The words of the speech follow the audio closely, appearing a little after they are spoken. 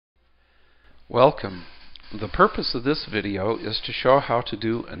Welcome. The purpose of this video is to show how to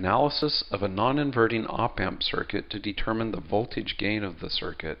do analysis of a non-inverting op-amp circuit to determine the voltage gain of the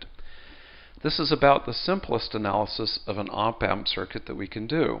circuit. This is about the simplest analysis of an op-amp circuit that we can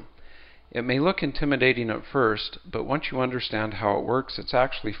do. It may look intimidating at first, but once you understand how it works, it's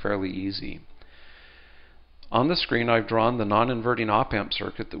actually fairly easy. On the screen I've drawn the non-inverting op-amp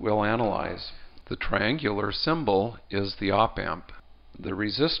circuit that we'll analyze. The triangular symbol is the op-amp. The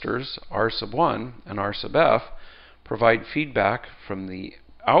resistors R sub 1 and R sub F provide feedback from the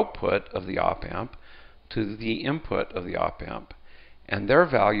output of the op-amp to the input of the op-amp, and their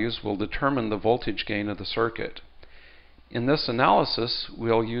values will determine the voltage gain of the circuit. In this analysis,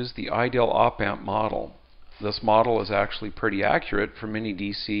 we'll use the ideal op-amp model. This model is actually pretty accurate for many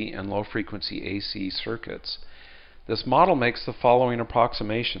DC and low-frequency AC circuits. This model makes the following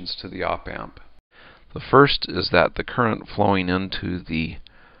approximations to the op-amp. The first is that the current flowing into the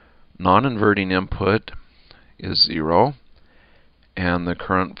non-inverting input is 0, and the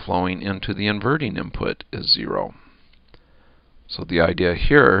current flowing into the inverting input is 0. So the idea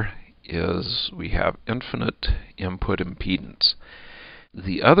here is we have infinite input impedance.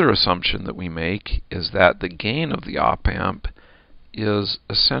 The other assumption that we make is that the gain of the op-amp is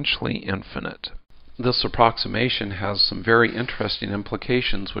essentially infinite. This approximation has some very interesting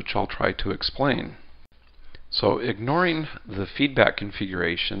implications which I'll try to explain. So ignoring the feedback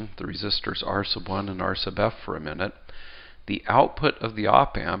configuration, the resistors R sub 1 and R sub F for a minute, the output of the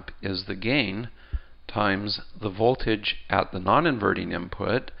op-amp is the gain times the voltage at the non-inverting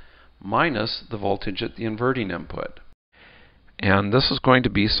input minus the voltage at the inverting input. And this is going to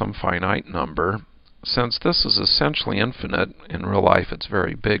be some finite number. Since this is essentially infinite, in real life it's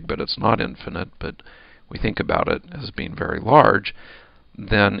very big, but it's not infinite, but we think about it as being very large,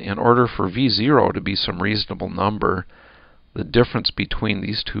 then in order for V0 to be some reasonable number, the difference between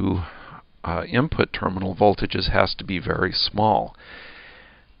these two input terminal voltages has to be very small.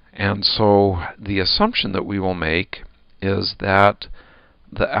 And so the assumption that we will make is that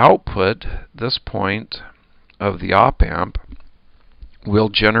the output, this point of the op-amp, will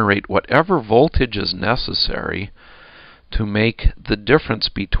generate whatever voltage is necessary to make the difference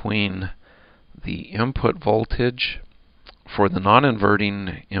between the input voltage for the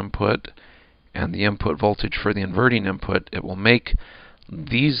non-inverting input and the input voltage for the inverting input. It will make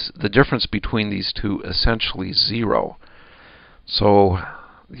the difference between these two essentially 0. So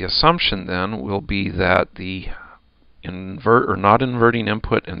the assumption then will be that the non-inverting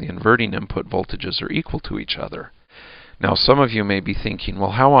input and the inverting input voltages are equal to each other. Now some of you may be thinking,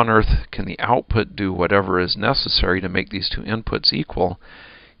 well, how on earth can the output do whatever is necessary to make these two inputs equal?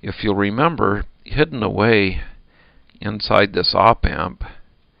 If you'll remember, hidden away inside this op-amp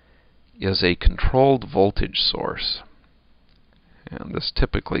is a controlled voltage source, and this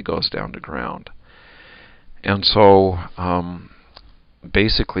typically goes down to ground. And so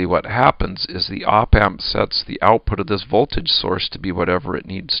basically what happens is the op-amp sets the output of this voltage source to be whatever it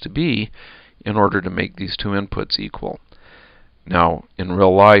needs to be in order to make these two inputs equal. Now in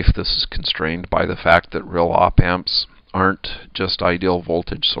real life this is constrained by the fact that real op-amps aren't just ideal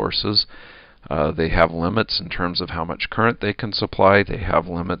voltage sources. They have limits in terms of how much current they can supply. They have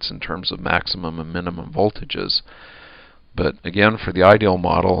limits in terms of maximum and minimum voltages. But again, for the ideal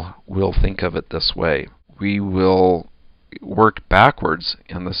model, we'll think of it this way. We will work backwards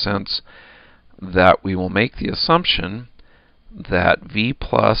in the sense that we will make the assumption that V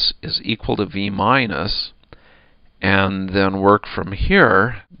plus is equal to V minus, and then work from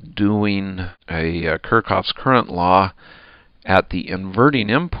here doing a Kirchhoff's current law at the inverting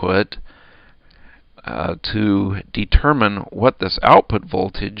input to determine what this output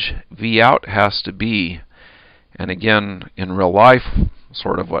voltage V out has to be. And again, in real life,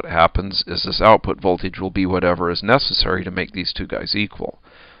 sort of what happens is this output voltage will be whatever is necessary to make these two guys equal.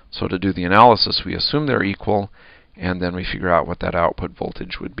 So to do the analysis, we assume they're equal, and then we figure out what that output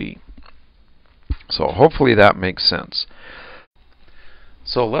voltage would be. So hopefully that makes sense.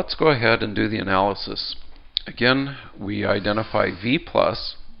 So let's go ahead and do the analysis. Again, we identify V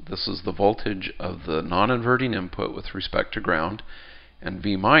plus. This is the voltage of the non-inverting input with respect to ground, and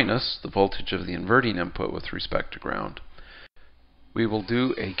V minus, the voltage of the inverting input with respect to ground. We will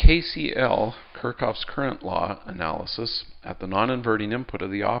do a KCL, Kirchhoff's current law, analysis at the non-inverting input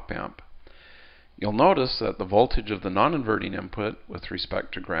of the op-amp. You'll notice that the voltage of the non-inverting input with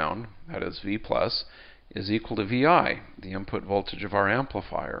respect to ground, that is V plus, is equal to VI, the input voltage of our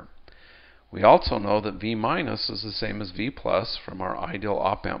amplifier. We also know that V minus is the same as V plus from our ideal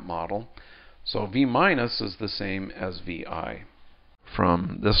op-amp model, so V minus is the same as VI.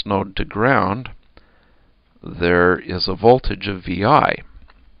 From this node to ground, there is a voltage of VI.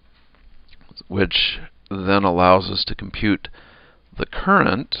 which then allows us to compute the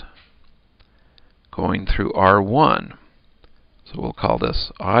current going through R1. So we'll call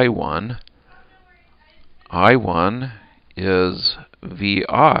this I1. I1 is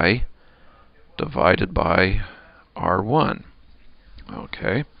VI divided by R1.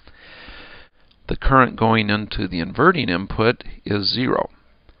 Okay. The current going into the inverting input is 0.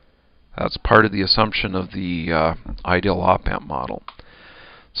 That's part of the assumption of the ideal op-amp model.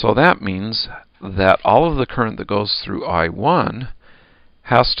 So that means that all of the current that goes through I1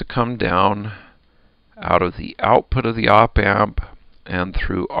 has to come down out of the output of the op-amp and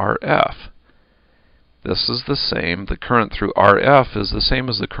through RF. This is the same. The current through RF is the same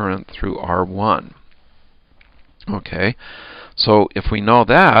as the current through R1. Okay, so if we know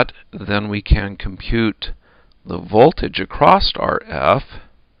that, then we can compute the voltage across RF.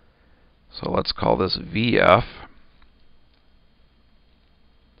 So let's call this VF.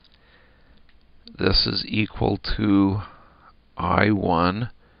 This is equal to I1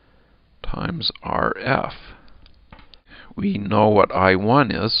 times RF. We know what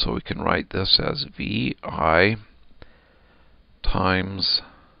I1 is, so we can write this as VI times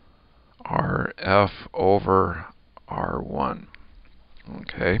RF over R1.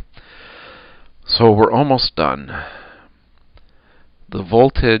 Okay, so we're almost done. The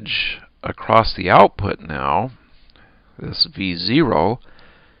voltage across the output now, this V0,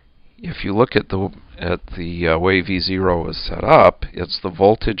 if you look at the way V0 is set up, it's the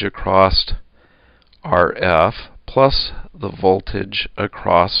voltage across RF plus the voltage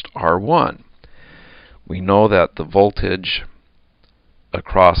across R1. We know that the voltage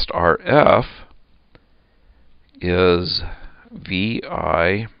across RF is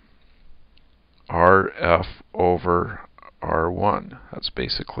VI RF over R1. That's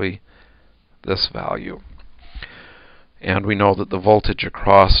basically this value. And we know that the voltage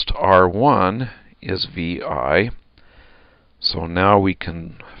across R1 is VI. So now we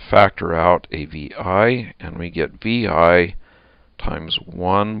can factor out a VI, and we get VI times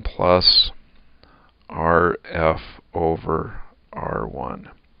 1 plus RF over R1.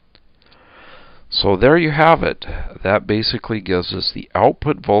 So there you have it. That basically gives us the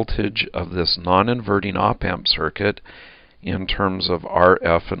output voltage of this non-inverting op-amp circuit in terms of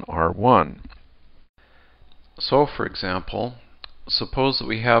RF and R1. So for example, suppose that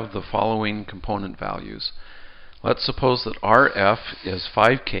we have the following component values. Let's suppose that RF is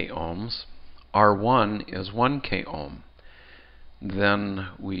 5k ohms, R1 is 1k ohm. Then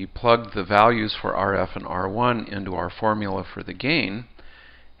we plug the values for RF and R1 into our formula for the gain,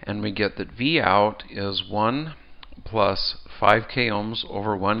 and we get that V out is 1 plus 5k ohms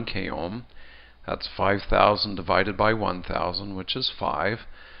over 1k ohm. That's 5,000 divided by 1,000, which is 5.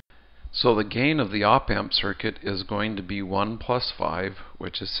 So the gain of the op-amp circuit is going to be 1 plus 5,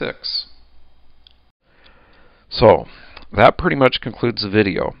 which is 6. So that pretty much concludes the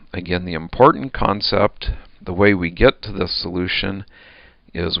video. Again, the important concept, the way we get to this solution,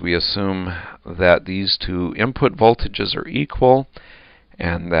 is we assume that these two input voltages are equal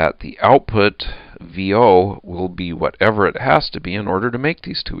and that the output VO will be whatever it has to be in order to make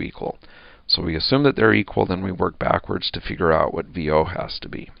these two equal. So we assume that they're equal, then we work backwards to figure out what VO has to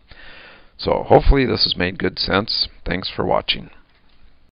be. So hopefully this has made good sense. Thanks for watching.